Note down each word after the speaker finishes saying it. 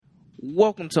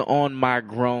Welcome to On My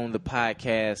Grown, the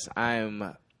podcast. I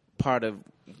am part of.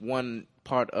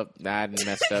 I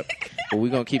messed up, but we're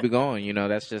gonna keep it going. You know,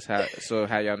 that's just how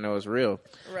y'all know it's real.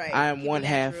 Right. I am one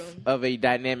half of a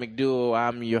dynamic duo.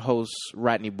 I'm your host,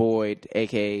 Rodney Boyd,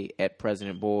 aka at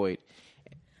President Boyd.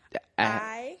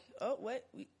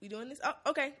 We doing this? Oh,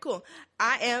 okay, cool.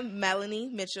 I am Melanie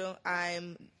Mitchell.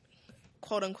 I'm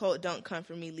quote unquote, don't come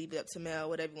for me, leave it up to Mel,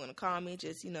 whatever you want to call me.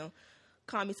 Just,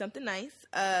 call me something nice.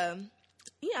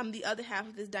 I'm the other half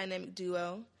of this dynamic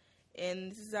duo,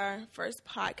 and this is our first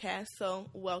podcast, so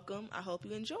welcome. I hope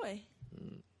you enjoy.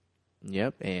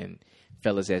 Yep, and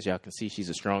fellas, as y'all can see, she's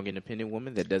a strong, independent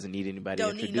woman that doesn't need anybody to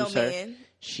introduce her. Man.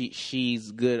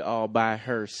 She's good all by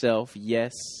herself,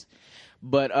 yes.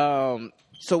 But,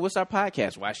 so what's our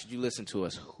podcast? Why should you listen to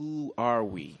us? Who are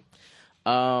we?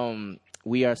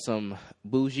 We are some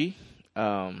bougie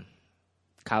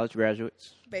college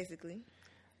graduates. Basically.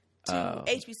 Two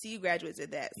HBCU graduates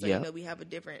at that. So, we have a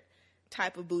different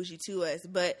type of bougie to us.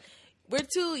 But we're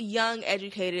two young,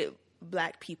 educated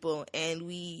black people, and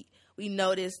we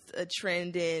noticed a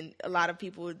trend in a lot of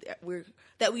people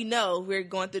that we know. We're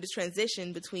going through this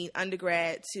transition between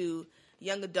undergrad to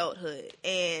young adulthood.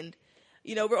 And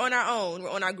we're on our own.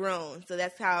 We're on our grown. So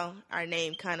that's how our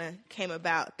name kind of came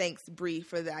about. Thanks, Bree,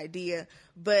 for the idea.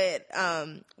 But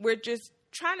we're just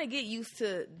trying to get used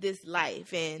to this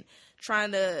life and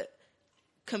trying to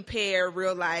compare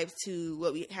real life to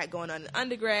what we had going on in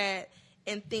undergrad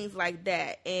and things like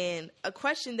that. And a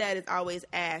question that is always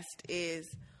asked is,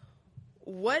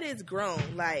 what is grown?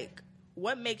 Like,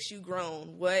 what makes you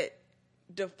grown? What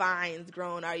defines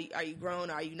grown? Are you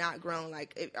grown or are you not grown?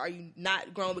 Like, are you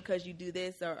not grown because you do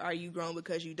this, or are you grown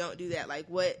because you don't do that? Like,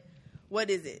 what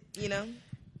is it,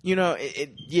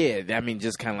 I mean,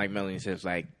 just kind of like Melanie says,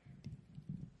 like,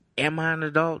 am I an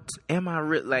adult? Am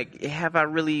I have I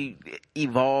really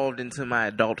evolved into my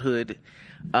adulthood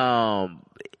in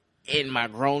my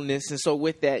grownness? And so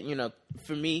with that,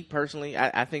 for me personally,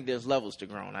 I think there's levels to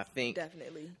grown. I think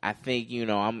definitely. I think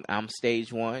I'm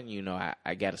stage one.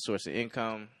 I got a source of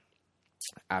income.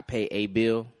 I pay a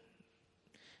bill.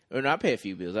 Or no, I pay a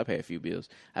few bills. I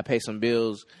pay some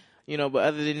bills. But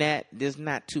other than that, there's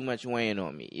not too much weighing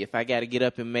on me. If I got to get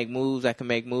up and make moves, I can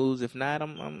make moves. If not,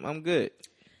 I'm good.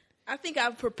 I think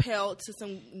I've propelled to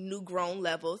some new grown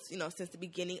levels, since the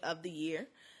beginning of the year.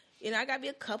 I got me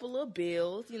a couple little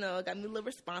bills, I got me little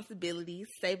responsibilities,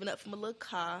 saving up for my little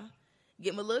car,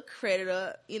 get my little credit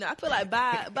up. I feel like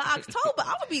by October,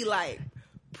 I'm going to be,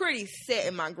 pretty set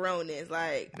in my grownness.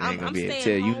 Like, I'm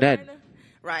staying home right now.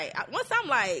 Right. Once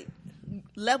I'm,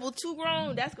 level 2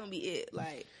 grown, that's going to be it.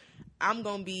 Like, I'm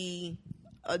going to be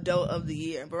adult of the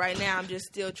year. But right now, I'm just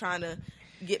still trying to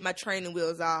get my training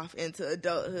wheels off into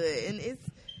adulthood. And it's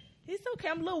okay.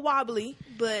 I'm a little wobbly,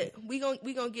 but we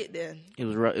gonna get there. It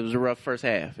was rough. It was a rough first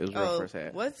half.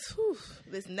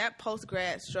 Listen, that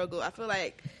post-grad struggle, I feel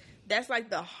like that's,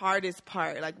 the hardest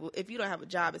part. Like, if you don't have a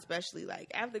job, especially,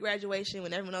 after graduation,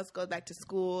 when everyone else goes back to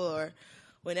school or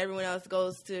when everyone else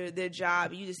goes to their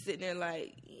job, you just sitting there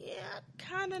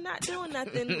kind of not doing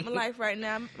nothing in my life right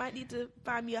now. I might need to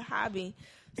find me a hobby.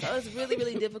 So it's really,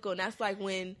 really difficult. And that's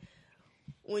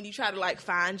when you try to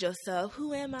find yourself.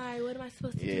 Who am I? What am I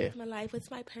supposed to do with my life? What's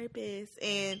my purpose?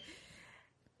 And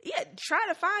trying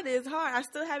to find it is hard. I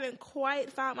still haven't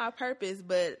quite found my purpose,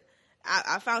 but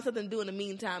I found something to do in the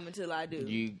meantime until I do.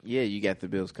 You got the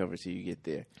bills covered till you get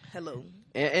there. Hello.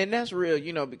 And that's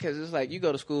real, because it's you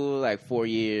go to school 4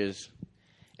 years,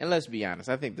 and let's be honest,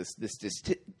 I think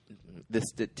the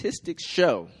statistics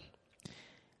show,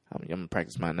 I'm going to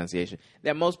practice my enunciation,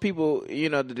 that most people,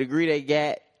 the degree they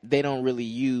got, they don't really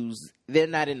use. They're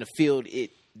not in the field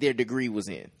their degree was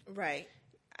in. Right.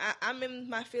 I'm in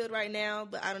my field right now,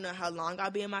 but I don't know how long I'll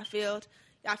be in my field.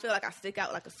 I feel like I stick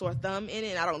out like a sore thumb in it,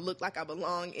 and I don't look like I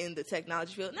belong in the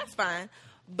technology field, and that's fine.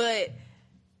 But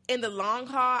in the long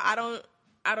haul, I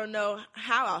don't know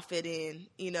how I'll fit in,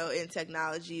 in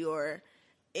technology or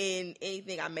in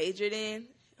anything I majored in.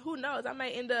 Who knows? I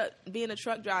might end up being a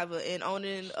truck driver and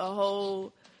owning a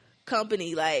whole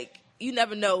company. You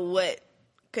never know what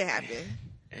could happen.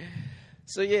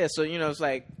 So it's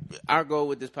our goal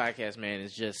with this podcast, man,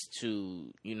 is just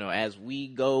to, as we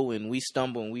go and we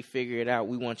stumble and we figure it out,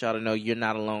 we want y'all to know you're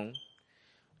not alone.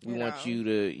 We want you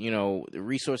to, the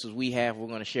resources we have, we're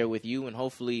going to share with you, and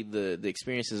hopefully the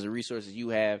experiences and resources you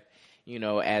have,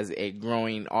 as a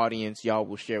growing audience, y'all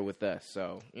will share with us.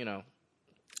 So,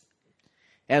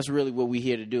 that's really what we're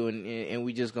here to do, and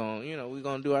we just going to, we're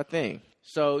going to do our thing.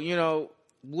 So,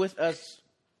 with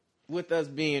us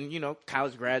being,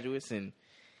 college graduates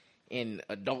and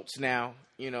adults now,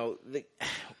 the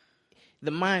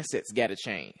mindset's got to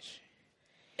change.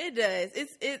 It does.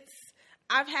 It's.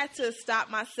 I've had to stop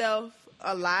myself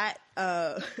a lot.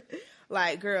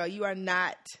 Like, girl, you are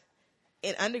not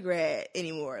in undergrad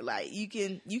anymore. Like, you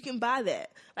can buy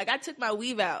that. Like, I took my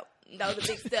weave out. That was a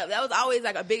big step. That was always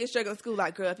like a biggest struggle in school.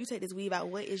 Like, girl, if you take this weave out,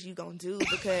 what is you gonna do?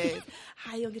 Because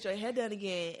how you gonna get your hair done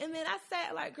again? And then I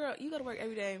sat like, girl, you go to work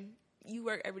every day. You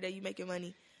work every day. You make your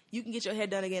money. You can get your hair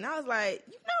done again. I was like,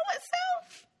 you know what,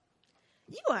 Self?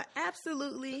 You are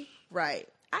absolutely right.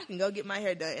 I can go get my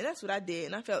hair done. And that's what I did.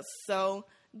 And I felt so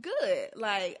good.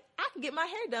 Like, I can get my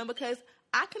hair done because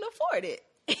I can afford it.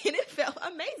 And it felt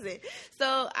amazing.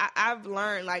 So I've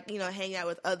learned, like, you know, hanging out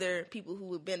with other people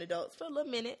who have been adults for a little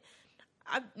minute.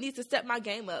 I need to step my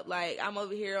game up. Like, I'm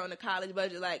over here on a college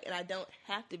budget, like, and I don't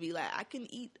have to be like, I can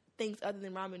eat things other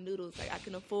than ramen noodles. Like, I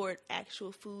can afford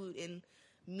actual food and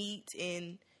meat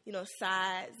and, you know,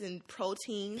 sides and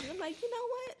proteins. And I'm like, you know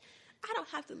what? I don't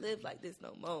have to live like this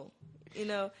no more. You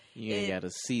know, you ain't got to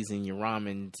season your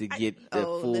ramen to get the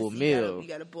full meal. You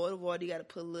got to boil the water. You got to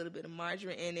put a little bit of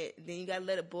margarine in it. Then you got to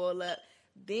let it boil up.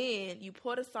 Then you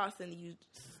pour the sauce in.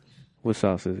 What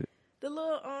sauce is it? The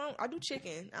little I do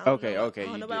chicken. Okay. I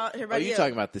don't know about everybody you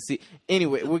talking about the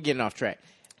Anyway, we're getting off track.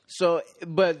 So,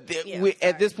 but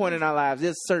at this point in our lives,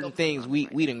 there's certain things we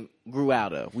done grew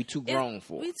out of. We too grown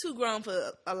for. We too grown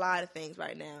for a lot of things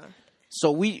right now.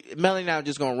 So Melanie and I are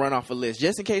just gonna run off a list,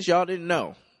 just in case y'all didn't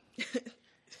know,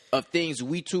 of things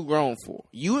we too grown for.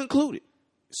 You included.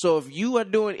 So if you are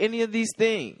doing any of these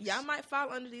things, y'all might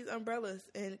fall under these umbrellas,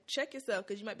 and check yourself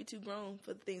because you might be too grown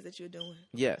for the things that you're doing.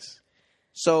 Yes.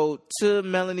 So to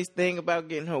Melanie's thing about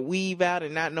getting her weave out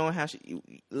and not knowing how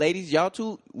ladies,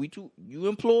 you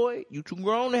employed, you too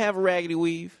grown to have a raggedy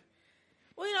weave.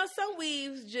 Well, you know, some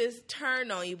weaves just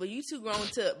turn on you, but you too grown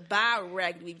to buy a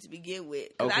raggedy weave to begin with.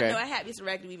 Because I know I had this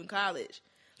raggedy weave in college.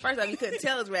 First off, you couldn't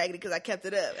tell it was raggedy because I kept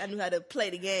it up. I knew how to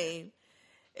play the game.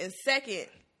 And second,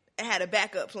 I had a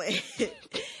backup plan.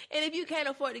 And if you can't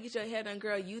afford to get your hair done,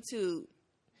 girl, YouTube.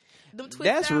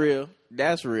 That's real.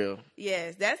 That's real.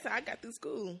 Yes, that's how I got through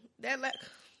school. That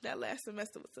last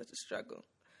semester was such a struggle.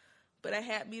 But I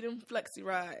had me them flexi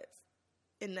rides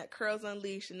and that Curls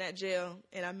Unleashed and that gel,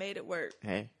 and I made it work.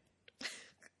 Hey.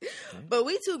 But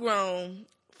we too grown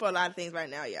for a lot of things right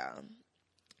now, y'all.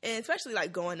 And especially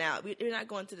like going out. We're not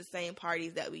going to the same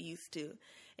parties that we used to.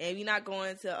 And we're not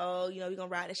going to, we're going to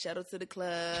ride a shuttle to the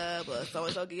club or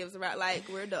so-and-so can give us a ride. Like,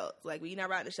 we're adults. Like, we're not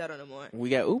riding the shuttle no more. We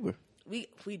got Uber.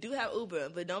 We do have Uber,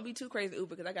 but don't be too crazy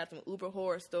Uber because I got some Uber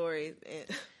horror stories. And,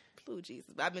 oh,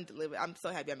 Jesus, I've been delivered. I'm so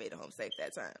happy I made it home safe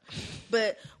that time.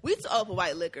 But we too old for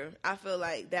white liquor. I feel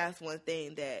like that's one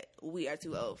thing that we are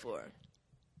too old for.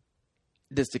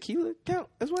 Does tequila count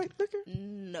as white liquor?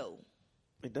 No.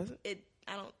 It doesn't?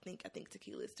 I think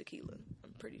tequila is tequila.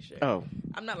 I'm pretty sure. Oh.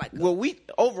 I'm not like... Well, we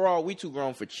too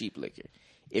grown for cheap liquor.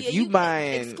 If you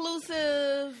buying...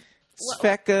 Exclusive...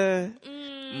 Svedka,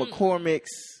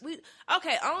 McCormick's.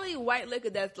 Okay, only white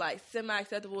liquor that's like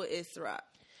semi-acceptable is Ciroc.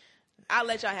 I'll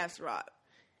let y'all have Ciroc.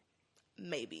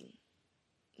 Maybe.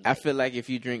 I feel like if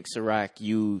you drink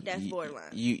Ciroc, that's borderline.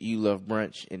 You love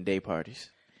brunch and day parties.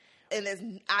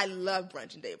 And I love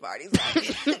brunch and day parties.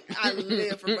 Like, I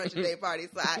live for brunch and day parties.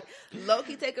 So I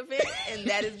low-key take offense, and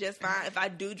that is just fine. If I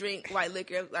do drink white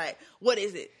liquor, like, what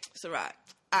is it? Ciroc.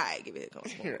 All right, give it a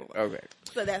couple. Okay.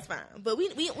 So that's fine. But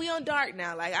we on dark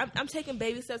now. Like, I'm taking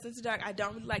baby steps into dark. I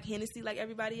don't really like Hennessy like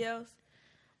everybody else.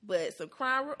 But some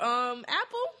Crown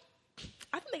Apple,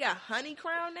 I think they got Honey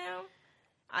Crown now.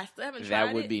 I still haven't tried it.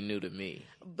 That would be new to me.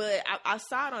 But I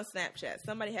saw it on Snapchat.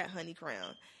 Somebody had Honey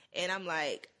Crown. And I'm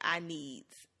like, I need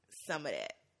some of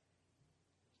that.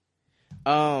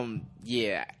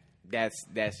 Yeah.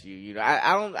 That's you. You know,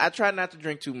 I try not to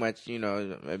drink too much, you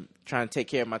know, I'm trying to take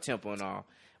care of my temple and all.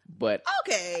 But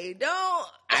okay, don't.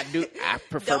 I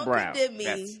prefer don't brown. Condemn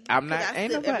me. I'm not.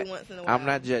 Ain't nobody. Every once in a while. I'm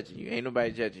not judging you. Ain't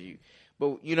nobody judging you.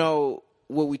 But you know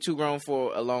what we too grown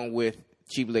for, along with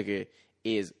cheap liquor,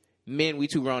 is men. We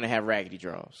too grown to have raggedy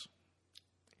draws.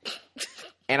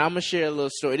 And I'm gonna share a little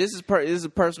story. This is a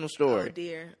personal story. Oh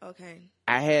dear. Okay.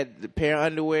 I had the pair of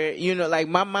underwear. You know, like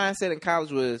my mindset in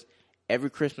college was every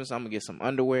Christmas I'm gonna get some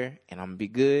underwear and I'm gonna be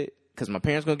good because my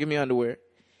parents gonna give me underwear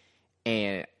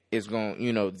and it's going,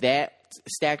 you know, that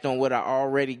stacked on what I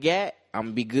already got, I'm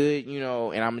going to be good, you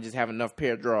know, and I'm going to just have enough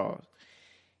pair of drawers.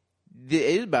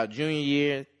 It was about junior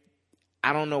year.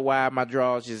 I don't know why my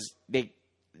drawers they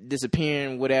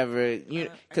disappearing, whatever, you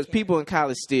know, because people in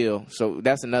college steal, so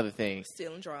that's another thing.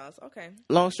 Stealing drawers, okay.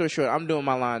 Long story short, I'm doing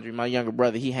my laundry. My younger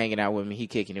brother, he hanging out with me, he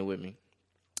kicking it with me,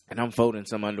 and I'm folding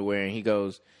some underwear, and he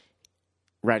goes,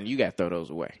 Rodney, you got to throw those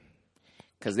away.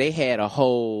 Because they had a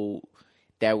whole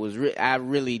that was I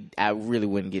really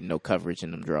wouldn't get no coverage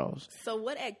in them draws. So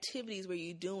what activities were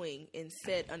you doing in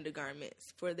said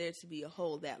undergarments for there to be a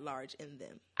hole that large in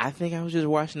them? I think I was just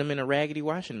washing them in a raggedy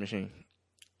washing machine.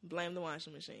 Blame the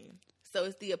washing machine. So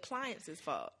it's the appliance's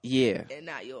fault. Yeah. And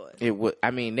not yours. It was.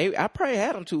 I mean, I probably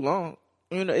had them too long.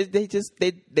 You know, they just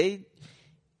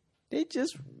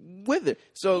wither.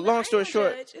 So long story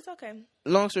short, it's okay.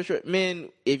 Long story short, men,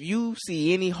 if you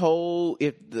see any hole,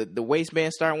 if the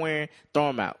waistband start wearing, throw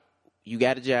them out. You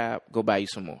got a job, go buy you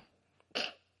some more.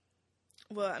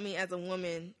 Well, I mean, as a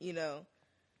woman, you know,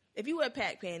 if you wear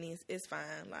pack panties, it's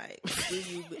fine. Like,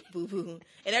 boo-boo.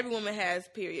 And every woman has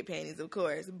period panties, of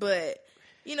course. But,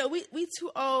 you know, we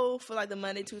too old for, like, the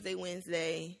Monday, Tuesday,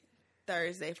 Wednesday,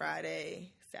 Thursday,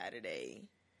 Friday, Saturday,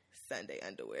 Sunday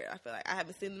underwear. I feel like I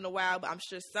haven't seen it in a while, but I'm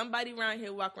sure somebody around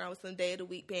here walk around with some day of the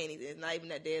week panties. It's not even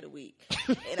that day of the week.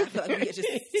 And I feel like we are just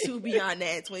too beyond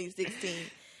that in 2016.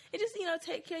 And just, you know,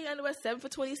 take care of your underwear. 7 for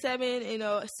 $27, you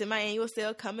know, semi-annual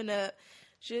sale coming up.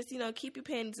 Just, you know, keep your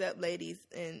panties up, ladies,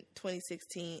 in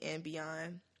 2016 and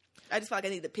beyond. I just feel like I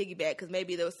need to piggyback because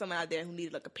maybe there was someone out there who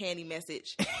needed like a panty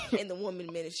message in the woman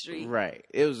ministry. Right.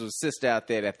 It was a sister out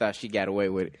there that thought she got away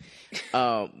with it.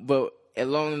 But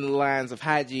along the lines of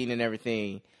hygiene and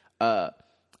everything,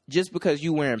 just because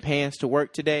you wearing pants to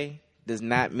work today does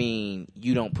not mean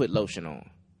you don't put lotion on.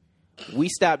 We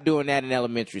stopped doing that in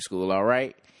elementary school, all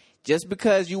right? Just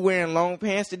because you wearing long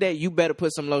pants today, you better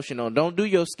put some lotion on. Don't do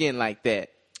your skin like that.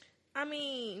 I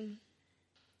mean,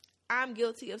 I'm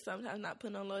guilty of sometimes not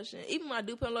putting on lotion. Even when I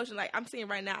do put on lotion, like I'm seeing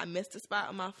right now, I missed a spot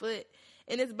on my foot,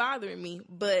 and it's bothering me.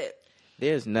 But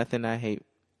there's nothing I hate.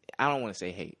 I don't want to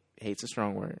say hate. Hate's a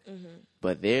strong word. Mm-hmm.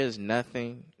 But there's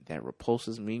nothing that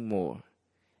repulses me more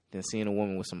than seeing a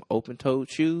woman with some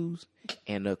open-toed shoes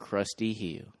and a crusty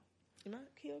heel. Am I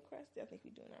heel crusty? I think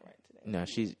we're doing that right today. No,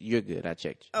 you're good. I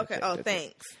checked you. Okay.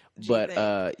 Thanks.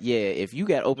 But, yeah, if you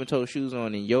got open-toed shoes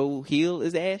on and your heel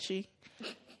is ashy,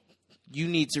 you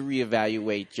need to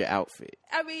reevaluate your outfit.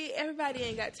 I mean, everybody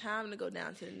ain't got time to go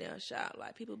down to the nail shop.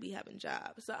 Like, people be having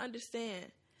jobs. So I understand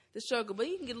the struggle. But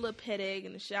you can get a little pet egg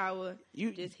in the shower.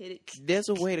 You just hit it. There's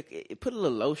a way to put a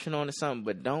little lotion on or something,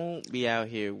 but don't be out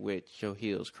here with your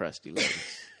heels crusty,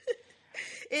 ladies.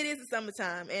 It is the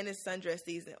summertime, and it's sundress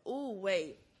season. Ooh,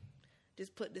 wait.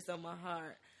 Just put this on my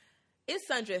heart. It's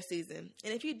sundress season,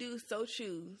 and if you do so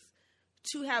choose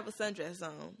to have a sundress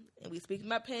on, and we speak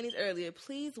about panties earlier,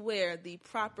 please wear the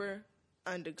proper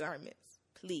undergarments.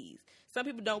 Please. Some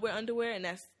people don't wear underwear, and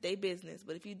that's their business.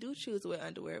 But if you do choose to wear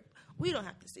underwear, we don't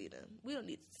have to see them. We don't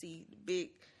need to see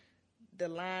the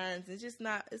lines. It's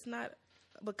not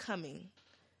becoming.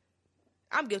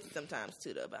 I'm guilty sometimes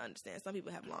too, though. But I understand some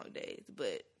people have long days.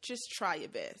 But just try your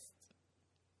best.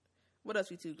 What else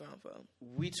we too grown for?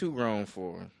 We too grown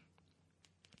for.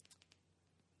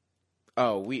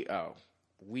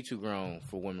 We too grown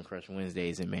for Women Crush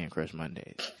Wednesdays and Man Crush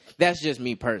Mondays. That's just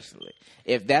me personally.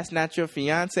 If that's not your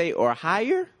fiance or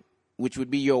higher, which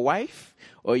would be your wife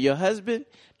or your husband,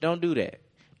 don't do that.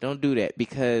 Don't do that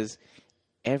because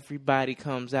everybody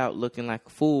comes out looking like a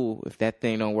fool if that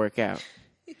thing don't work out.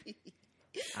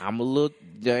 I'm a little,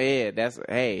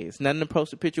 it's nothing to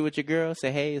post a picture with your girl,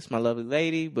 say, hey, it's my lovely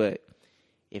lady, but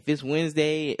if it's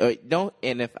Wednesday,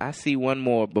 and if I see one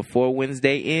more before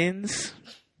Wednesday ends.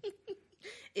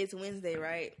 It's Wednesday,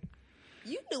 right?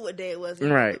 You knew what day it was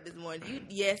right this morning.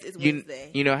 Yes, it's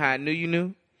Wednesday. You know how I knew you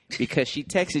knew? Because she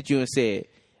texted you and said,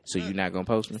 so you're not going to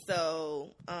post me?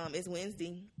 So, it's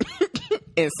Wednesday.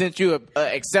 And sent you an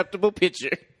acceptable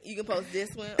picture. You can post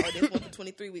this one or this one from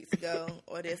 23 weeks ago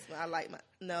or this one.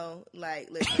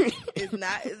 Listen, it's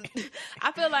not.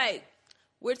 I feel like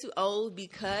we're too old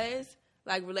because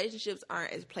like relationships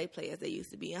aren't as play as they used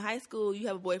to be. In high school, you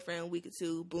have a boyfriend a week or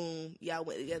two, boom, y'all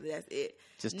went together, that's it.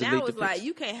 Now it's like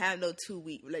you can't have no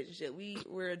 2-week relationship.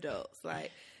 We're adults.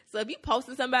 Like, so if you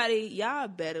posting somebody, y'all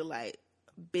better like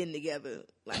been together.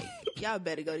 Like y'all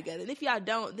better go together. And if y'all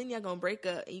don't, then y'all gonna break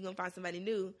up and you're gonna find somebody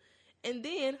new. And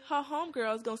then her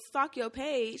homegirl is going to stalk your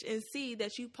page and see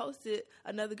that you posted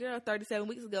another girl 37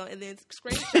 weeks ago and then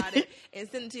screenshot it and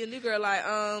send it to your new girl like,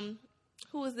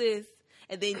 who is this?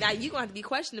 And then now you're going to have to be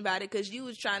questioned about it because you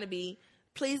was trying to be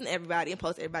pleasing everybody and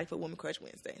post everybody for Woman Crush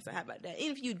Wednesday. So how about that?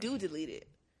 Even if you do delete it,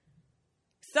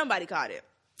 somebody caught it.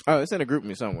 Oh, it's in a group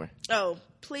me somewhere. Oh,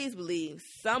 please believe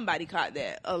somebody caught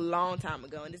that a long time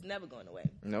ago and it's never going away.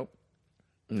 Nope.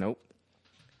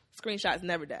 Screenshots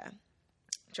never die.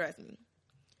 Trust me.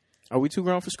 Are we too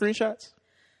grown for screenshots?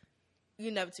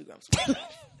 You're never too grown for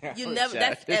screenshots. You never.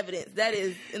 That's evidence. That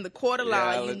is in the court of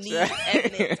law. You need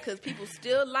evidence because people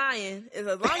still lying. As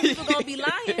long as people gonna be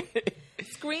lying,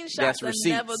 Screenshots are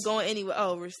never going anywhere.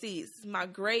 Oh, receipts. My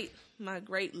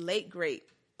late great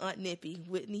Aunt Nippy,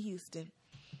 Whitney Houston,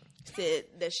 said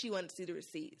that she wanted to see the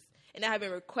receipts. And I have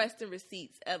been requesting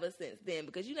receipts ever since then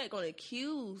because you're not going to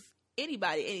accuse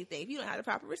anybody of anything if you don't have the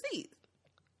proper receipts.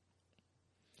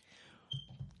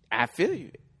 I feel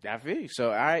you. So,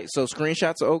 all right. So,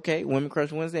 screenshots are okay. Women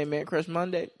Crush Wednesday, Man Crush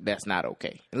Monday. That's not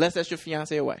okay. Unless that's your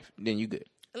fiance or wife. Then you good.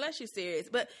 Unless you're serious.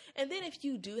 And then if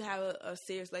you do have a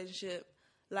serious relationship,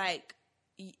 like,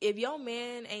 if your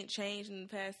man ain't changed in the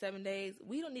past 7 days,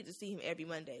 we don't need to see him every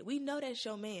Monday. We know that's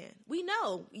your man. We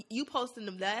know. You posted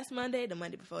him last Monday, the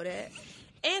Monday before that,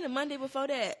 and the Monday before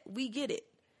that. We get it.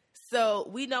 So,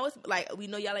 we know it's like, we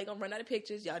know y'all ain't gonna run out of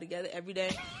pictures. Y'all together every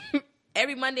day.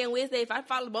 Every Monday and Wednesday, if I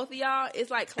follow both of y'all, it's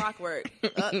like clockwork.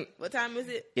 What time is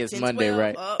it? It's 10, Monday, 12,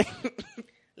 right?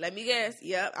 Let me guess.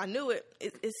 Yep, I knew it.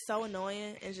 It's so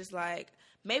annoying. It's just like,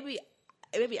 maybe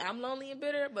I'm lonely and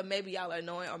bitter, but maybe y'all are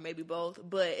annoying, or maybe both.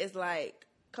 But it's like,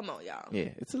 come on, y'all.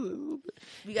 Yeah, it's a little bit.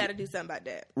 We got to do something about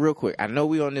that. Real quick, I know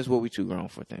we on this what we too grown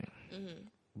for thing,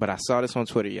 but I saw this on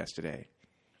Twitter yesterday.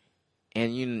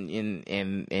 And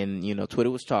you know, Twitter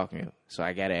was talking, so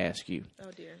I gotta ask you. Oh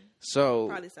dear. So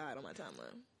probably saw it on my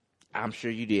timeline. I'm sure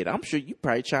you did. I'm sure you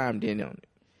probably chimed in on it.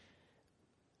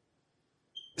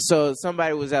 So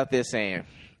somebody was out there saying,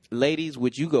 "Ladies,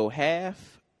 would you go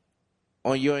half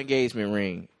on your engagement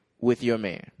ring with your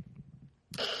man?"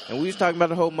 And we was talking about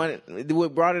the whole money.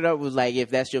 What brought it up was like,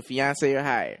 if that's your fiance or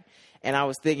higher. And I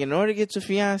was thinking, in order to get your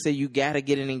fiance, you gotta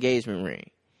get an engagement ring.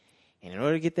 And in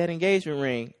order to get that engagement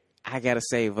ring, I gotta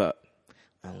save up,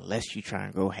 unless you try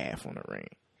and go half on the ring.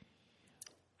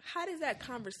 How does that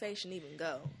conversation even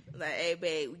go? Like, hey,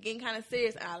 babe, we're getting kind of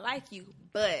serious, and I like you,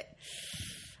 but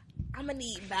I'm gonna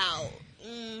need a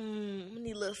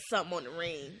little something on the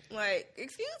ring. Like,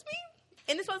 excuse me?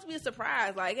 And it's supposed to be a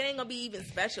surprise. Like, it ain't gonna be even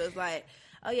special. It's like,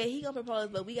 oh yeah, he gonna propose,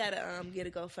 but we gotta get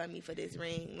a GoFundMe for this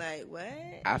ring. Like, what?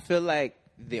 I feel like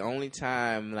the only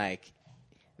time like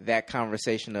that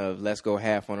conversation of let's go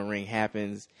half on the ring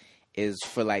happens is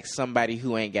for like somebody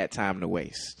who ain't got time to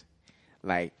waste.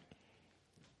 Like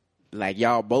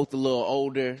y'all both a little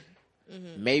older.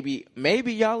 Mm-hmm.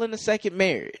 Maybe y'all in a second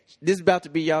marriage. This is about to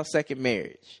be y'all second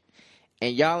marriage.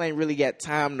 And y'all ain't really got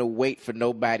time to wait for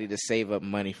nobody to save up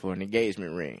money for an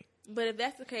engagement ring. But if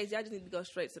that's the case, y'all just need to go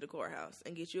straight to the courthouse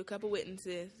and get you a couple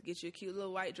witnesses, get you a cute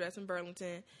little white dress in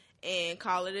Burlington, and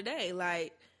call it a day.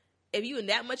 Like, if you in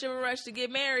that much of a rush to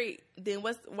get married, then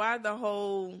why the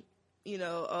whole, you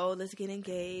know, oh, let's get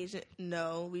engaged?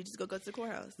 No, we just go to the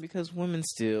courthouse. Because women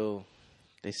still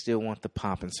want the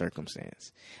pomp and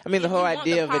circumstance. I mean, the whole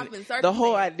idea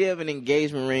of an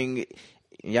engagement ring,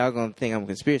 y'all gonna think I'm a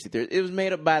conspiracy theorist. It was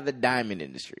made up by the diamond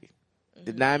industry.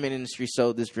 The diamond industry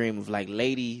sold this dream of like,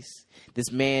 ladies,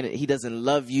 this man, he doesn't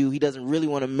love you. He doesn't really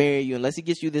want to marry you unless he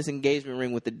gets you this engagement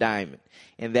ring with the diamond.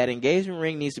 And that engagement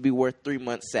ring needs to be worth 3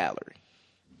 months' salary.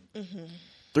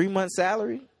 3 months'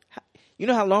 salary? You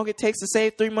know how long it takes to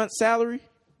save 3 months' salary?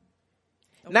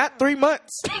 Okay. Not 3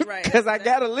 months. Right. Because I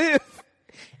got to live.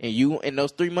 And in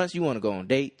those 3 months, you want to go on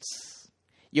dates.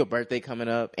 Your birthday coming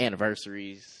up,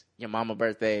 anniversaries, your mama's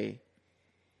birthday.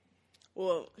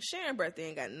 Well, Sharon's birthday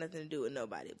ain't got nothing to do with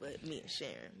nobody but me and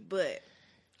Sharon. But,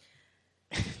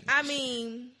 I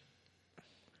mean,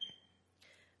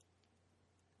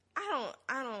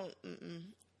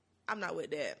 I'm not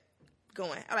with that.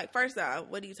 Like, first off,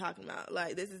 what are you talking about?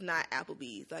 Like, this is not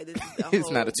Applebee's. Like, this is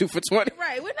it's not a 2 for $20.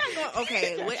 Right, we're not going,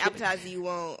 okay, what appetizer you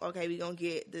want? Okay, we're going to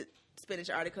get the spinach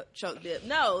artichoke dip.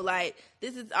 No, like,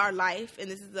 this is our life,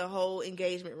 and this is the whole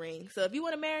engagement ring. So if you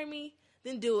want to marry me,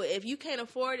 then do it. If you can't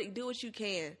afford it, do what you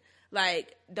can.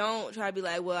 Like, don't try to be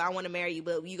like, well, I want to marry you,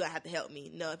 but you going to have to help me.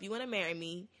 No, if you want to marry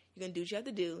me, you're going to do what you have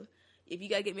to do. If you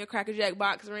got to get me a Cracker Jack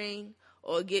box ring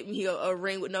or get me a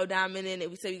ring with no diamond in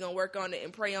it, we say we're going to work on it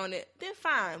and pray on it, then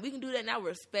fine. We can do that, and I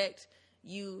respect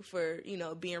you for, you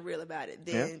know, being real about it.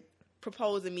 Then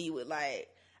proposing me with, like,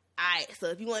 all right, so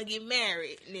if you want to get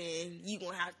married, then you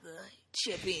going to have to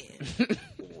chip in.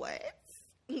 What?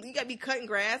 You got to be cutting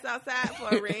grass outside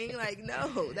for a ring? Like,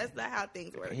 no, that's not how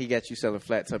things work. He got you selling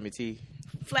flat tummy tea.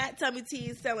 Flat tummy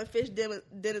tea, selling fish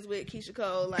dinners with Keisha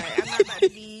Cole. Like, I'm not about to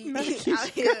be out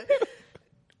here.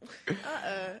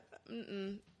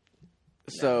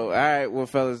 So, all right, well,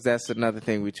 fellas, that's another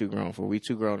thing we too grown for. We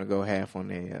too grown to go half on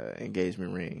the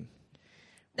engagement ring.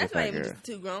 That's not even just a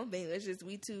too grown thing. It's just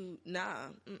we too, nah.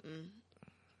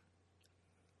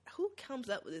 Who comes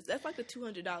up with this? That's like a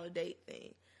 $200 date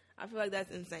thing. I feel like that's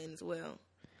insane as well.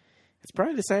 It's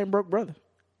probably the same broke brother.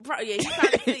 Yeah, he's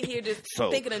probably sitting here just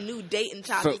thinking of new dating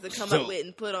topics to come up with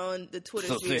and put on the Twitter.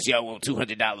 So since y'all want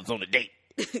 $200 on a date,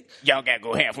 Y'all gotta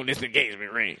go half on this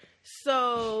engagement ring.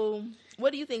 So,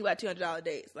 what do you think about $200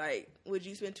 dates? Like, would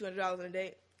you spend $200 on a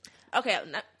date? Okay,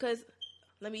 because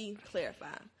let me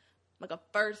clarify. Like a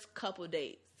first couple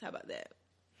dates. How about that?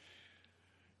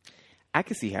 I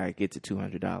can see how it gets to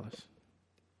 $200.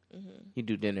 Mm-hmm. You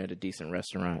do dinner at a decent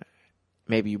restaurant.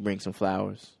 Maybe you bring some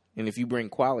flowers. And if you bring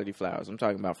quality flowers, I'm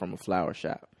talking about from a flower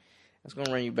shop, that's going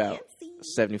to run you about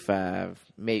 $75,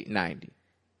 maybe $90.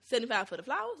 $75 for the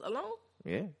flowers alone?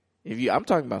 Yeah. I'm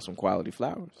talking about some quality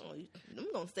flowers. Oh,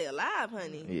 I'm going to stay alive,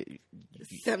 honey. Yeah.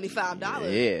 $75.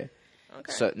 Yeah.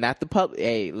 Okay. So, not the public.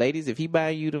 Hey, ladies, if he buy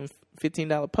you them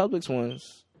 $15 Publix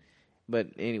ones. But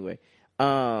anyway.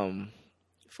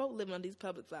 Folk living on these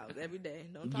public flowers every day.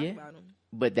 Don't talk about them.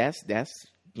 But that's that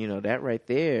right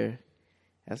there.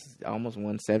 That's almost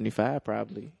 $175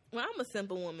 probably. Well, I'm a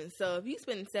simple woman, so if you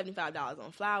spending $75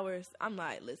 on flowers, I'm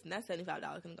like, listen, that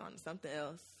 $75 can go on to something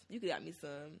else. You could got me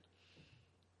some.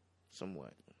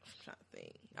 Somewhat. I'm trying to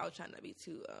think. I was trying not to be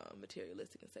too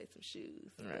materialistic and say some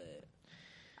shoes, right. But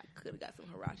I could have got some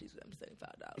Huaraches for them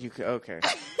 $75. You could, okay.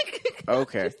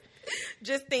 Okay.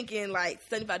 Just thinking like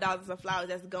 $75 on flowers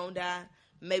that's gonna die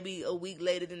maybe a week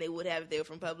later than they would have if they were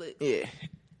from Publix. Yeah,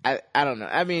 I don't know.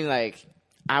 I mean, like.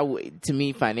 To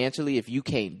me, financially, if you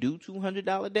can't do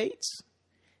 $200 dates,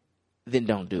 then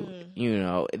don't do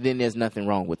it. Then there's nothing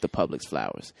wrong with the Publix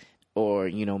flowers. Or,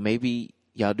 maybe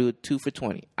y'all do it 2 for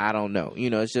 $20. I don't know.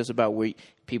 It's just about where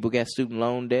people get student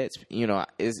loan debts.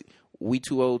 Is we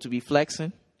too old to be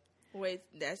flexing? Wait,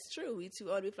 that's true. We too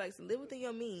old to be flexing. Live within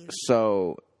your means.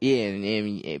 So, yeah,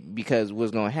 and because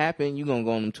what's going to happen, you're going to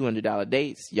go on them $200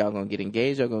 dates. Y'all going to get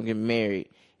engaged. Y'all going to get married.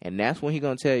 And that's when he's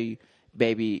going to tell you,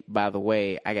 baby, by the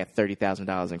way, I got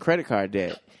 $30,000 in credit card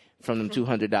debt from them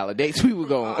 $200 dates we were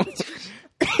going on.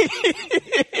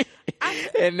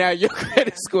 And now your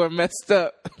credit score messed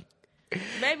up.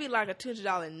 Maybe like a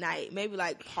 $200 night. Maybe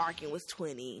like parking was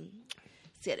 $20.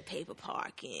 Instead of paper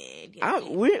parking.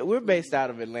 We're based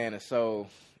out of Atlanta, so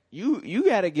you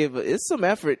got to give it's some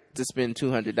effort to spend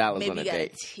 $200 on a date. Maybe you got a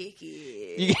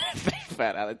ticket. You got to pay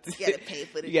 $5 ticket. You got to pay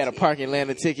for the You got to park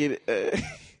Atlanta ticket.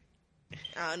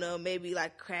 I don't know, maybe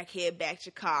like crackhead backed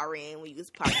your car in when you was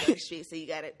parked on the street, so you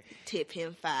gotta tip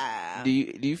him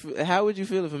 $5. How would you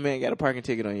feel if a man got a parking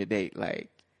ticket on your date? Like,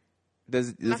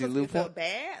 does he lose points? Feel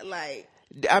bad? Like,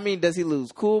 I mean, does he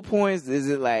lose cool points? Is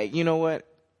it like, you know what?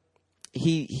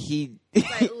 He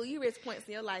like, oh, you risk points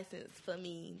in your license for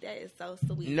me. That is so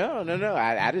sweet. No.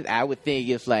 I would think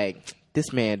it's like,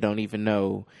 this man don't even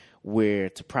know where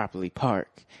to properly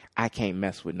park. I can't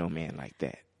mess with no man like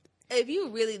that. If you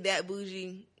really that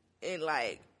bougie and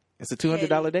like... It's a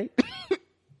 $200 date?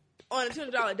 On a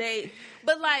 $200 date.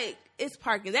 But like, it's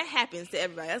parking. That happens to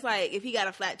everybody. That's like, if he got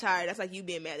a flat tire, that's like you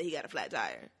being mad that he got a flat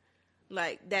tire.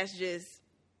 Like, that's just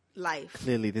life.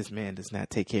 Clearly, this man does not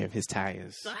take care of his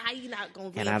tires. So how you not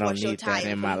going to and I don't need that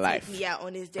in my life. Take me out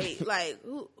on this date? Like,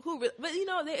 who really... But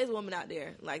there is a woman out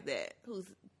there like that who's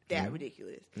that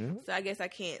ridiculous. Mm-hmm. So I guess I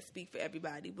can't speak for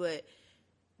everybody, but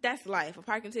that's life. A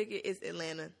parking ticket is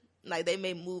Atlanta. Like, they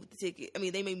may move the ticket. I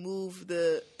mean, they may move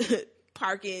the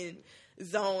parking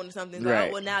zone or something. Right.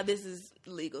 Like, well, now this is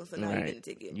legal, so now you get a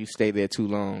ticket. You stay there too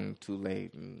long, too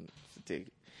late, and it's a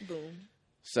ticket. Boom.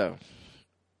 So,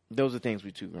 those are things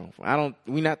we're too grown for.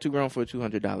 We're not too grown for a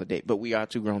 $200 date, but we are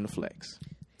too grown to flex.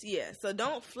 Yeah, so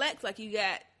don't flex like you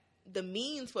got the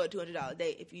means for a $200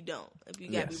 date if you don't. If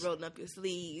you got to be rolling up your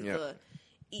sleeves or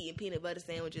eating peanut butter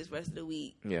sandwiches the rest of the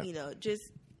week. Yeah.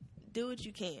 Just do what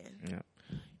you can. Yeah.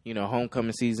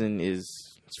 Homecoming season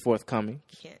is forthcoming.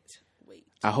 Can't wait.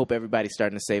 I hope everybody's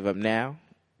starting to save up now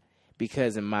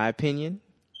because, in my opinion,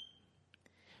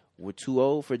 we're too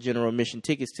old for general admission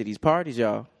tickets to these parties,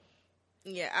 y'all.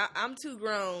 Yeah, I'm too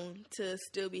grown to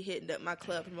still be hitting up my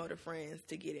club promoter friends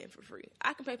to get in for free.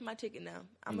 I can pay for my ticket now.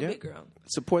 I'm a big girl.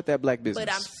 Support that black business.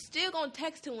 But I'm still going to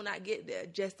text him when I get there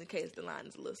just in case the line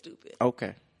is a little stupid.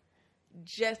 Okay.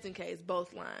 Just in case,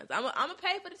 both lines. I'm going to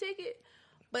pay for the ticket,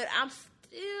 but I'm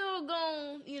still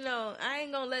going, I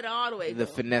ain't going to let it all the way go. The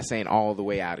finesse ain't all the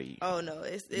way out of you. Oh, no.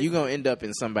 You're going to end up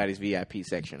in somebody's VIP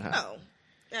section, huh? Oh.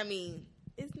 I mean,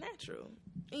 it's natural.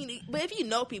 But if you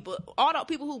know people, all the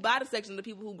people who buy the section are the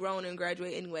people who grown and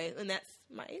graduate anyway, and that's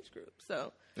my age group.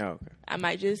 So I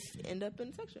might just end up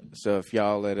in the section. So if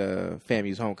y'all at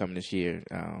FAMU's homecoming this year,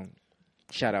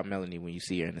 shout out Melanie when you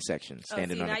see her in the section,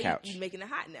 standing on the couch. You're making it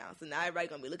hot now. So now everybody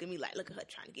going to be looking at me like, look at her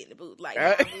trying to get in the booth. Like,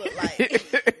 I look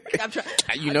like... I'm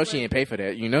trying. She ain't pay for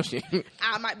that. She...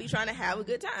 I might be trying to have a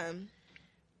good time.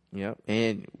 Yep.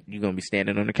 And you're going to be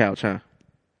standing on the couch, huh?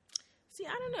 See,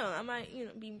 I don't know. I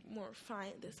might, be more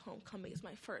refined this homecoming. It's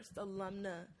my first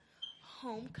alumna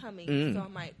homecoming, so I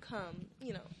might come,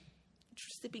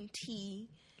 sipping tea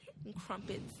and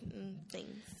crumpets and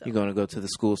things. So. You're going to go to the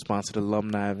school-sponsored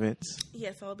alumni events?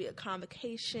 Yes, I'll be at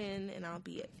convocation, and I'll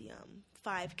be at the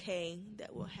 5K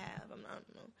that we'll have. I don't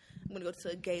know. I'm going to go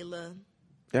to a gala.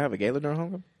 They have a gala during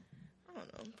homecoming? I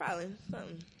don't know. Probably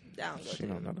something. She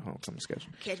don't know the homecoming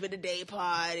schedule. Catch me at the day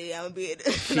party. I'm gonna be at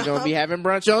She gonna be having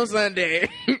brunch on Sunday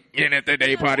and at the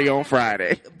day party on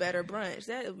Friday. A better brunch.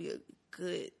 That would be a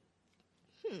good.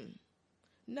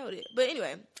 Noted. But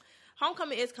anyway,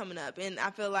 homecoming is coming up, and I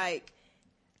feel like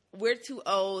we're too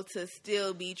old to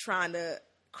still be trying to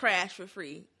crash for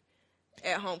free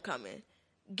at homecoming.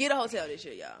 Get a hotel this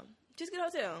year, y'all. Just get a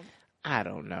hotel. I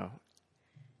don't know.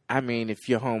 I mean, if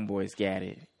your homeboy's got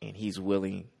it and he's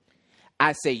willing,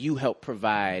 I say you help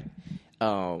provide,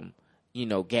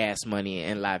 gas money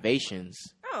and libations.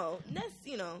 Oh, that's,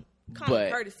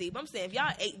 common courtesy. But I'm saying if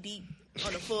y'all 8 deep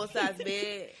on a full-size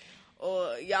bed,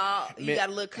 or you got a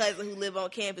little cousin who live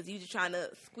on campus, you just trying to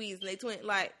squeeze in they twin,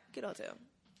 get a hotel.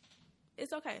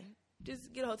 It's okay.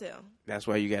 Just get a hotel. That's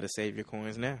why you got to save your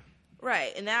coins now.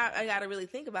 Right. And now I got to really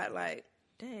think about it,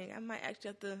 dang, I might actually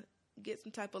have to get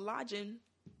some type of lodging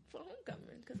for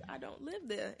homecoming because I don't live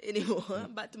there anymore. I'm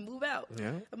about to move out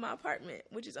of my apartment,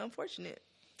 which is unfortunate.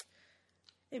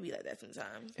 It be like that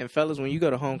sometimes. And fellas, when you go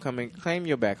to homecoming, claim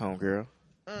your back home girl.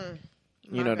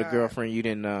 The girlfriend you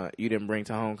didn't bring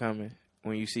to homecoming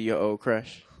when you see your old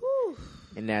crush. Whew.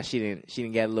 And now she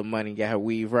didn't get a little money, got her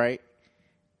weave right.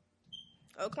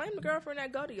 Oh, claim the girlfriend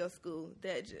that go to your school.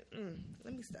 That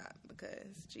let me stop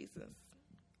because Jesus.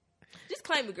 Just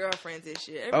claim your girlfriends this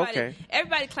year.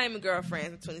 Everybody claim your girlfriends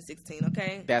in 2016,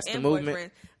 okay? That's the movement?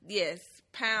 Boyfriend. Yes.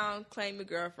 Pound, claim your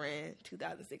girlfriend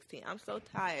 2016. I'm so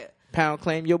tired. Pound,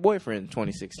 claim your boyfriend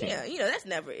 2016. Yeah, that's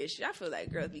never an issue. I feel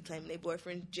like girls be claiming their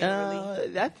boyfriend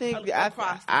generally. I think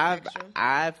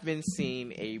I've been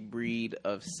seeing a breed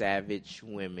of savage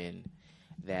women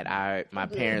that my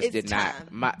parents did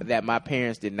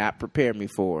not prepare me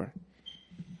for.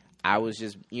 I was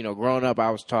just, growing up,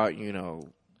 I was taught,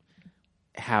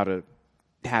 how to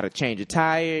change a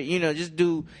tire, just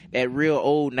do that real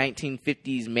old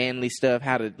 1950s manly stuff,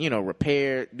 how to,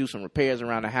 do some repairs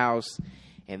around the house.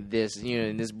 And this,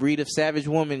 this breed of savage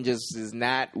woman just is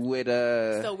not with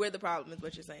So we're the problem is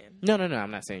what you're saying? No,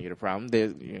 I'm not saying you're the problem.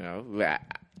 There's,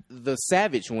 the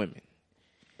savage women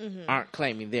aren't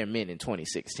claiming their men in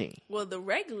 2016. Well, the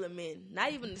regular men,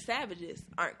 not even the savages,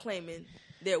 aren't claiming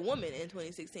their women in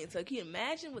 2016. So can you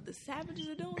imagine what the savages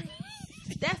are doing?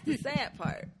 That's the sad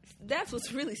part. That's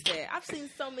what's really sad. I've seen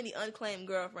so many unclaimed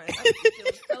girlfriends. I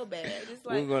feel so bad. It's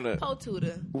like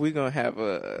po-tutor. We're going to have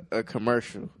a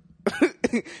commercial.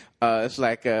 It's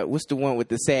like, what's the one with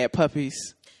the sad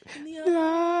puppies? Do you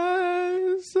have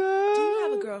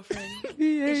a girlfriend?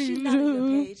 Is she not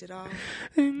on your page at all?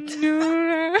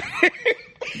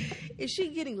 Is she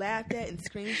getting laughed at and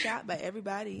screenshot by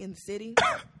everybody in the city?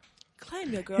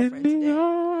 Claim your girlfriend today.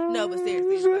 No, but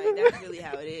seriously, that's really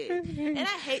how it is. And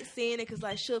I hate seeing it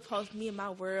because, she'll post me in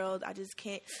my world. I just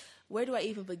can't. Where do I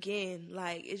even begin?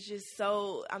 It's just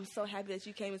I'm so happy that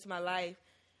you came into my life.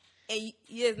 And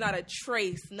there's not a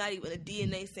trace, not even a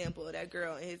DNA sample of that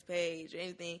girl on his page or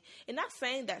anything. And not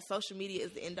saying that social media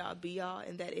is the end-all, be-all,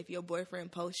 and that if your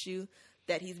boyfriend posts you,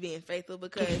 that he's being faithful,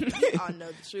 because we all know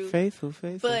the truth. Faithful.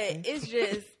 But it's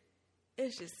just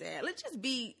sad. Let's just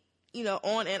be,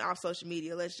 on and off social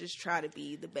media. Let's just try to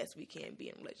be the best we can be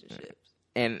in relationships.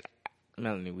 And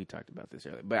Melanie, we talked about this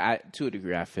earlier, but to a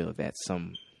degree, I feel that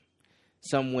some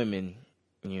women,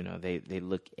 they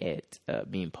look at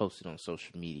being posted on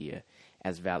social media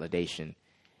as validation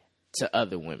to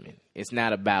other women. It's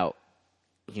not about,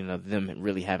 them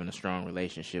really having a strong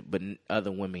relationship, but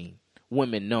other women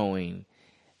knowing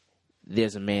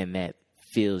there's a man that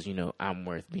feels, I'm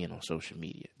worth being on social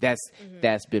media.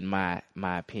 That's been my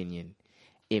opinion.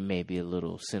 It may be a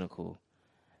little cynical,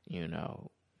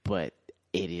 but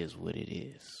it is what it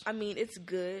is. I mean, it's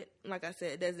good. Like I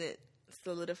said, it doesn't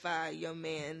solidify your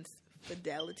man's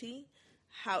fidelity.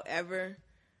 However,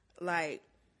 how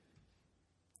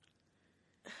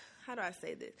do I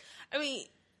say this? I mean,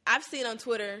 I've seen on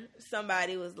Twitter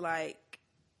somebody was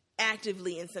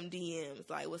actively in some DMs,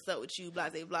 what's up with you, blah,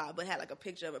 blah, blah, but had a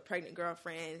picture of a pregnant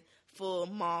girlfriend, full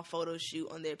mall photo shoot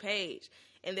on their page.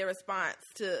 And their response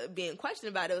to being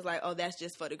questioned about it was oh, that's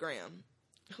just for the gram.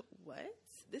 What?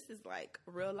 This is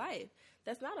real life.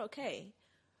 That's not okay.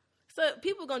 So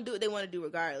people going to do what they want to do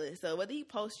regardless. So whether he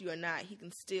posts you or not, he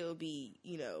can still be,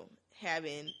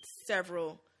 having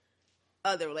several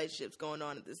other relationships going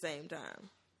on at the same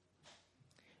time.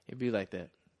 It'd be like that.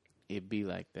 It'd be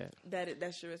like that.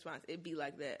 That's your response. It'd be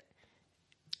like that.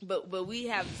 But we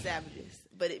have the savages.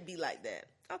 But it be like that.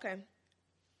 Okay.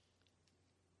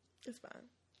 It's fine.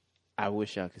 I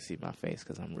wish y'all could see my face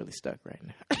because I'm really stuck right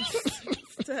now.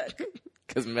 Stuck.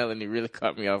 Because Melanie really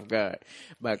caught me off guard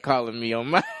by calling me on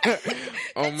my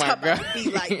God. Be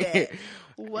like that.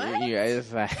 What? Yeah,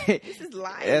 it's like this is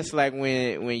lying. That's like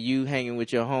when you hanging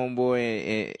with your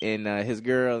homeboy and his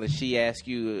girl, and she asks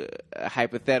you a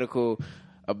hypothetical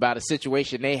about a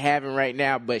situation they having right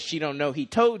now, but she don't know he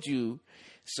told you,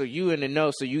 so you in the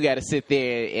know, so you got to sit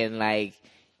there and like.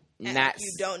 Act not like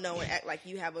you don't know and act like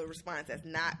you have a response that's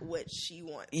not what she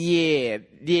wants. Yeah,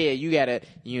 you gotta,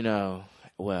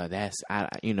 well, that's I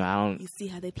don't. You see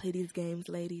how they play these games,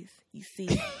 ladies? You see,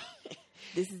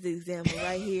 this is the example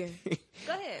right here.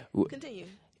 Go ahead, continue.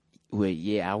 Well,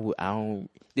 yeah, I don't.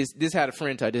 This how the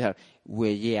friend talk. This how. Well,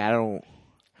 yeah, I don't.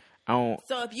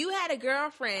 So if you had a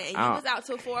girlfriend and you was out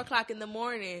till 4:00 in the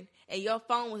morning and your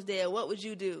phone was there, what would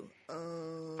you do?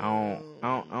 I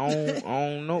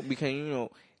don't know because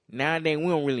nowadays we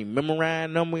don't really memorize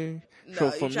numbers. No,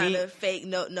 so for trying to fake.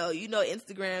 No,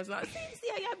 Instagram's not. See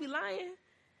how y'all be lying.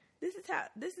 This is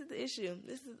the issue.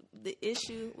 This is the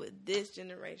issue with this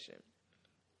generation.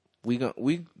 We gonna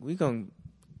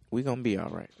be all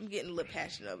right. I'm getting a little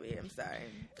passionate over here. I'm sorry.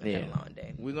 I've had a long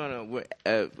day. We're gonna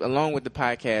along with the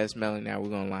podcast, Melanie. Now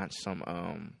we're gonna launch some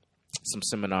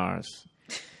seminars,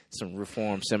 some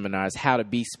reform seminars. How to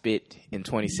be spit in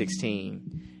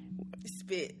 2016.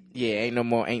 Spit. Yeah,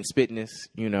 ain't spitness.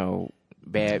 Being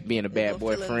a bad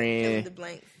boyfriend,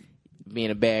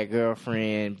 being a bad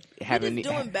girlfriend,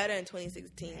 doing better in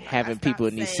 2016. Having people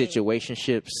in these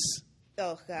situationships.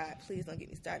 Oh God, please don't get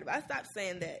me started. But I stopped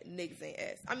saying that niggas ain't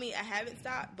ass. I mean, I haven't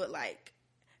stopped, but like,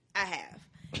 I have.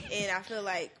 And I feel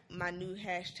like my new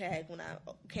hashtag when I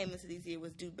came into this year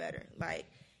was do better. Like,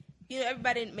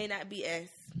 everybody may not be ass.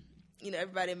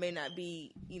 Everybody may not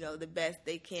be, the best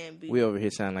they can be. We over here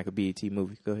sound like a BET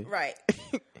movie. Go ahead. Right.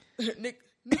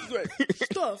 Niggas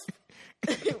stuff.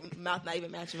 Mouth not even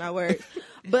matching my words.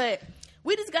 But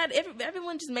we just got,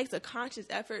 everyone just makes a conscious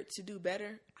effort to do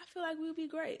better. I feel like we would be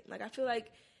great. Like, I feel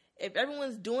like if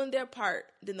everyone's doing their part,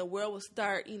 then the world will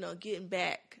start, getting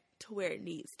back to where it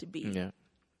needs to be.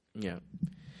 Yeah.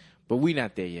 But we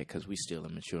not there yet because we still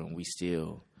immature and we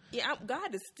still... Yeah,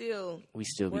 God is still... We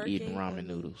still be eating ramen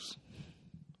noodles.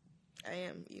 I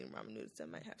am eating ramen noodles. I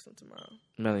might have some tomorrow.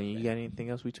 Melanie, you got anything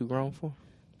else we too grown for?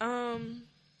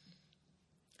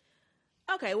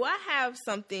 Okay, well, I have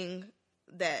something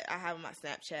that I have on my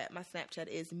Snapchat. My Snapchat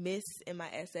is Miss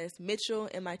MISS Mitchell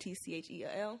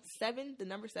MITCHEL 7, the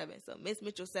number 7. So Miss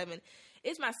Mitchell 7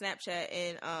 is my Snapchat,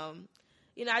 and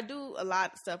I do a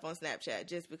lot of stuff on Snapchat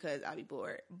just because I be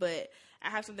bored. But I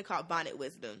have something called Bonnet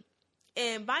Wisdom.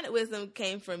 And Bonnet Wisdom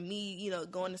came from me,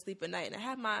 going to sleep at night. And I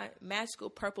have my magical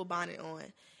purple bonnet on.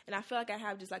 And I feel like I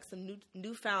have just like some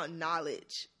newfound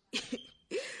knowledge.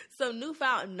 Some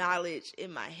newfound knowledge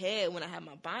in my head when I have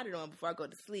my bonnet on before I go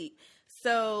to sleep.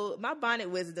 So my Bonnet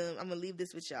Wisdom, I'm going to leave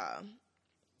this with y'all.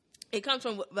 It comes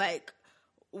from like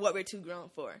what we're too grown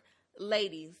for.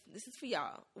 Ladies, this is for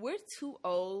y'all. We're too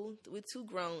old. We're too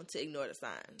grown to ignore the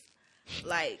signs.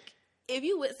 Like... If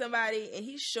you with somebody and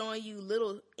he's showing you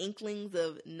little inklings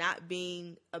of not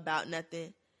being about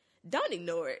nothing, don't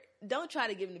ignore it. Don't try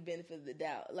to give him the benefit of the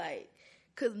doubt. Like,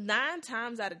 because 9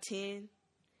 times out of 10,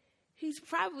 he's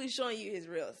probably showing you his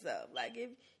real self. Like,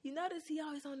 if you notice he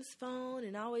always on his phone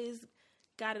and always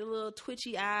got a little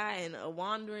twitchy eye and a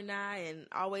wandering eye and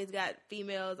always got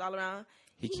females all around.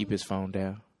 He keep his phone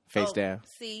down, face down.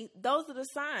 See, those are the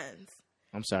signs.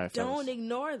 I'm sorry, fellas. Don't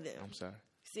ignore them. I'm sorry.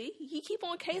 See, he keep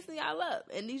on casing y'all up,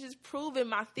 and he's just proving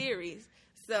my theories.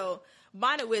 So,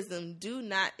 Bonnet Wisdom, do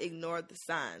not ignore the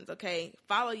signs, okay?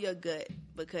 Follow your gut,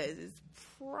 because it's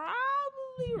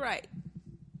probably right.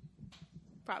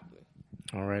 Probably.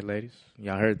 All right, ladies.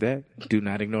 Y'all heard that? Do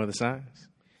not ignore the signs.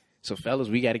 So, fellas,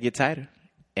 we got to get tighter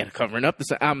and covering up the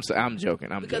signs. I'm joking.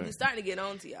 Because we're starting to get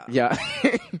on to y'all. Yeah.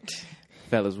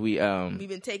 Fellas, we've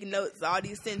been taking notes all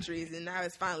these centuries, and now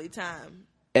it's finally time.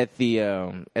 At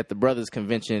the Brothers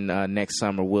Convention next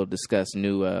summer, we'll discuss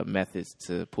new methods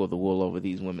to pull the wool over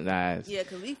these women's eyes. Yeah,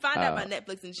 because we find out about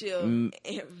Netflix and chill.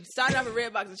 Started off with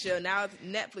Redbox and chill. Now it's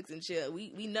Netflix and chill.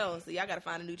 We know, so y'all got to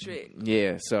find a new trick.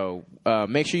 Yeah, so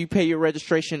make sure you pay your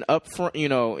registration up front,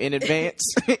 in advance.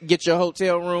 Get your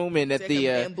hotel room, and at the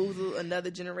bamboozle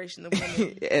another generation of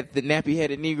women. At the Nappy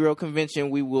Headed Negro Convention,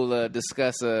 we will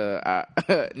discuss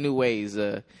new ways.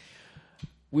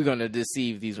 We're going to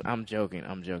deceive these. I'm joking.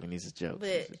 These are jokes.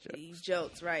 These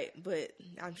jokes, right. But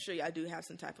I'm sure y'all do have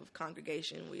some type of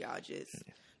congregation where y'all just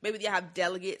maybe y'all have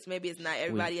delegates. Maybe it's not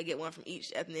everybody. Y'all get one from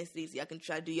each ethnicity, so y'all can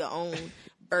try to do your own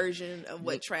version of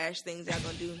what trash things y'all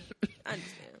gonna do. I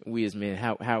understand. We as men,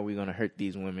 how are we gonna hurt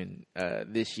these women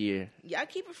this year? Y'all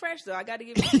keep it fresh though. I got to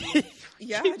give it to you.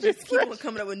 Y'all just keep on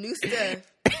coming up with new stuff.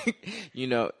 You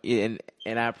know, and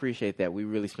I appreciate that. We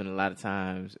really spend a lot of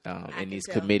times in these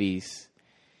committees.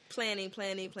 Planning.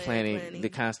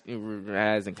 The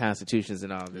revising constitutions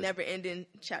and all this. Never ending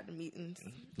chapter meetings.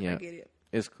 Yeah. I get it.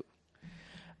 It's cool.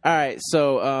 All right,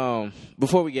 so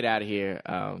before we get out of here,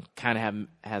 kind of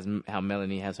how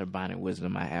Melanie has her bonnet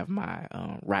wisdom, I have my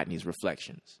Rodney's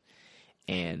reflections.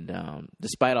 And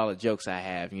despite all the jokes I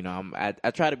have, you know,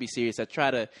 I try to be serious. I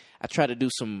try to do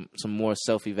some more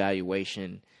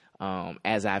self-evaluation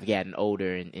as I've gotten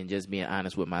older and just being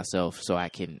honest with myself, so I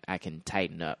can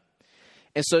tighten up.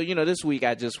 And so, you know, this week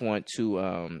I just want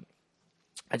to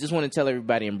tell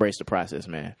everybody, embrace the process,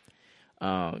 man.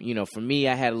 You know, for me,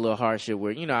 I had a little hardship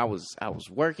where, you know, I was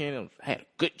working, I had a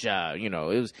good job. You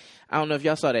know, it was, I don't know if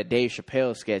y'all saw that Dave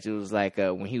Chappelle sketch. It was like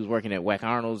when he was working at Wack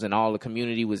Arnold's and all the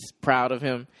community was proud of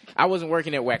him. I wasn't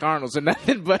working at Wack Arnold's or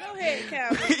nothing, but go ahead,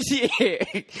 Calvin.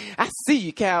 Yeah, I see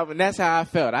you, Calvin. That's how I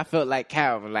felt. I felt like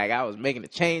Calvin, like I was making a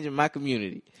change in my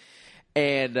community.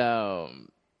 And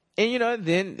you know,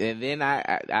 then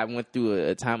I went through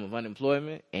a time of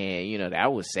unemployment, and you know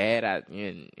that was sad.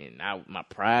 My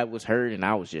pride was hurt, and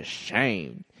I was just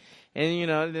shamed. And you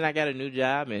know, then I got a new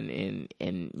job, and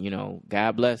you know,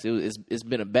 God bless. It's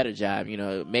been a better job. You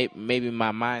know, maybe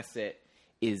my mindset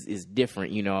is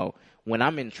different. You know, when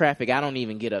I'm in traffic, I don't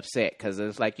even get upset because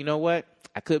it's like, you know what,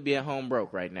 I could be at home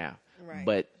broke right now, right.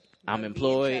 But I'm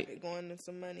employed. Going to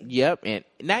some money. Yep, and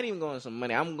not even going to some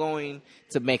money. I'm going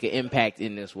to make an impact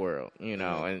in this world, you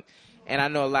know. And I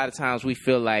know a lot of times we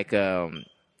feel like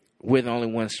we're the only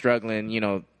ones struggling, you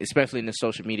know, especially in the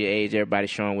social media age.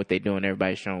 Everybody's showing what they're doing.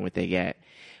 Everybody's showing what they got.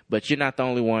 But you're not the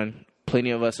only one.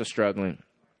 Plenty of us are struggling.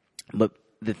 But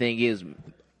the thing is,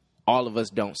 all of us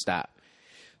don't stop.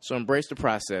 So embrace the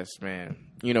process, man.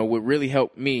 You know, what really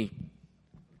helped me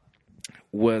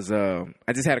was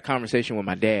I just had a conversation with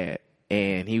my dad,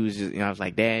 and he was just, you know, I was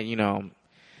like, Dad, you know, I'm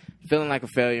feeling like a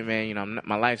failure, man. You know,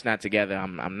 my life's not together.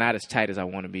 I'm not as tight as I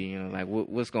want to be. You know, like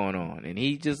what's going on? And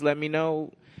he just let me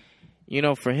know, you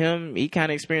know, for him, he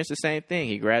kind of experienced the same thing.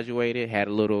 He graduated, had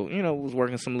a little, you know, was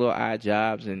working some little odd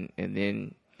jobs, and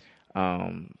then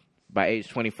by age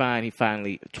 25, he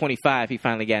finally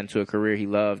got into a career he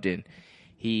loved, and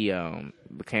he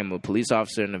became a police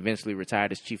officer and eventually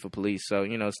retired as chief of police. So,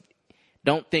 you know,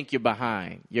 don't think you're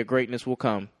behind. Your greatness will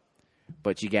come,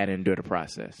 but you got to endure the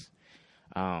process.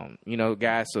 You know,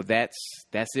 guys, so that's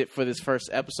it for this first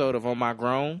episode of On My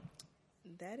Grown.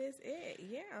 That is it,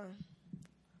 yeah.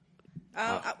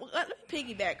 Let me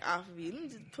piggyback off of you. Let me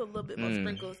just put a little bit more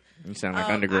sprinkles. You sound like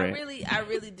undergrad. I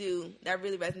really do. That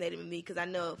really resonated with me because I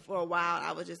know for a while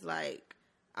I was just like,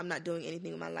 I'm not doing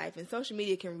anything with my life. And social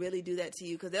media can really do that to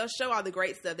you because they'll show all the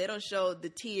great stuff. They don't show the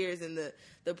tears and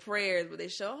the prayers, but they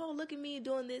show, oh, look at me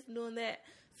doing this and doing that.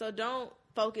 So don't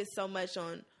focus so much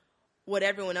on what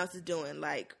everyone else is doing.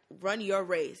 Like, run your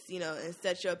race, you know, and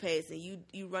set your pace. And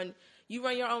you run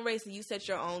your own race and you set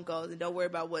your own goals. And don't worry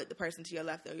about what the person to your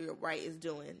left or your right is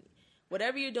doing.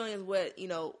 Whatever you're doing is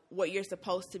what you're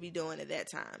supposed to be doing at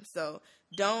that time. So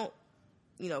don't,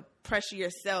 you know, pressure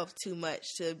yourself too much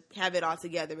to have it all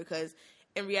together because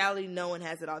in reality, no one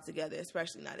has it all together,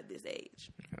 especially not at this age.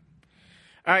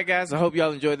 All right, guys. I hope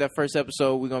y'all enjoyed that first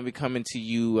episode. We're going to be coming to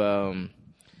you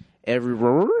every,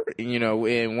 you know,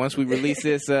 and once we release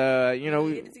this, you know,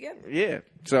 get it together. Yeah.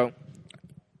 So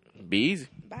be easy.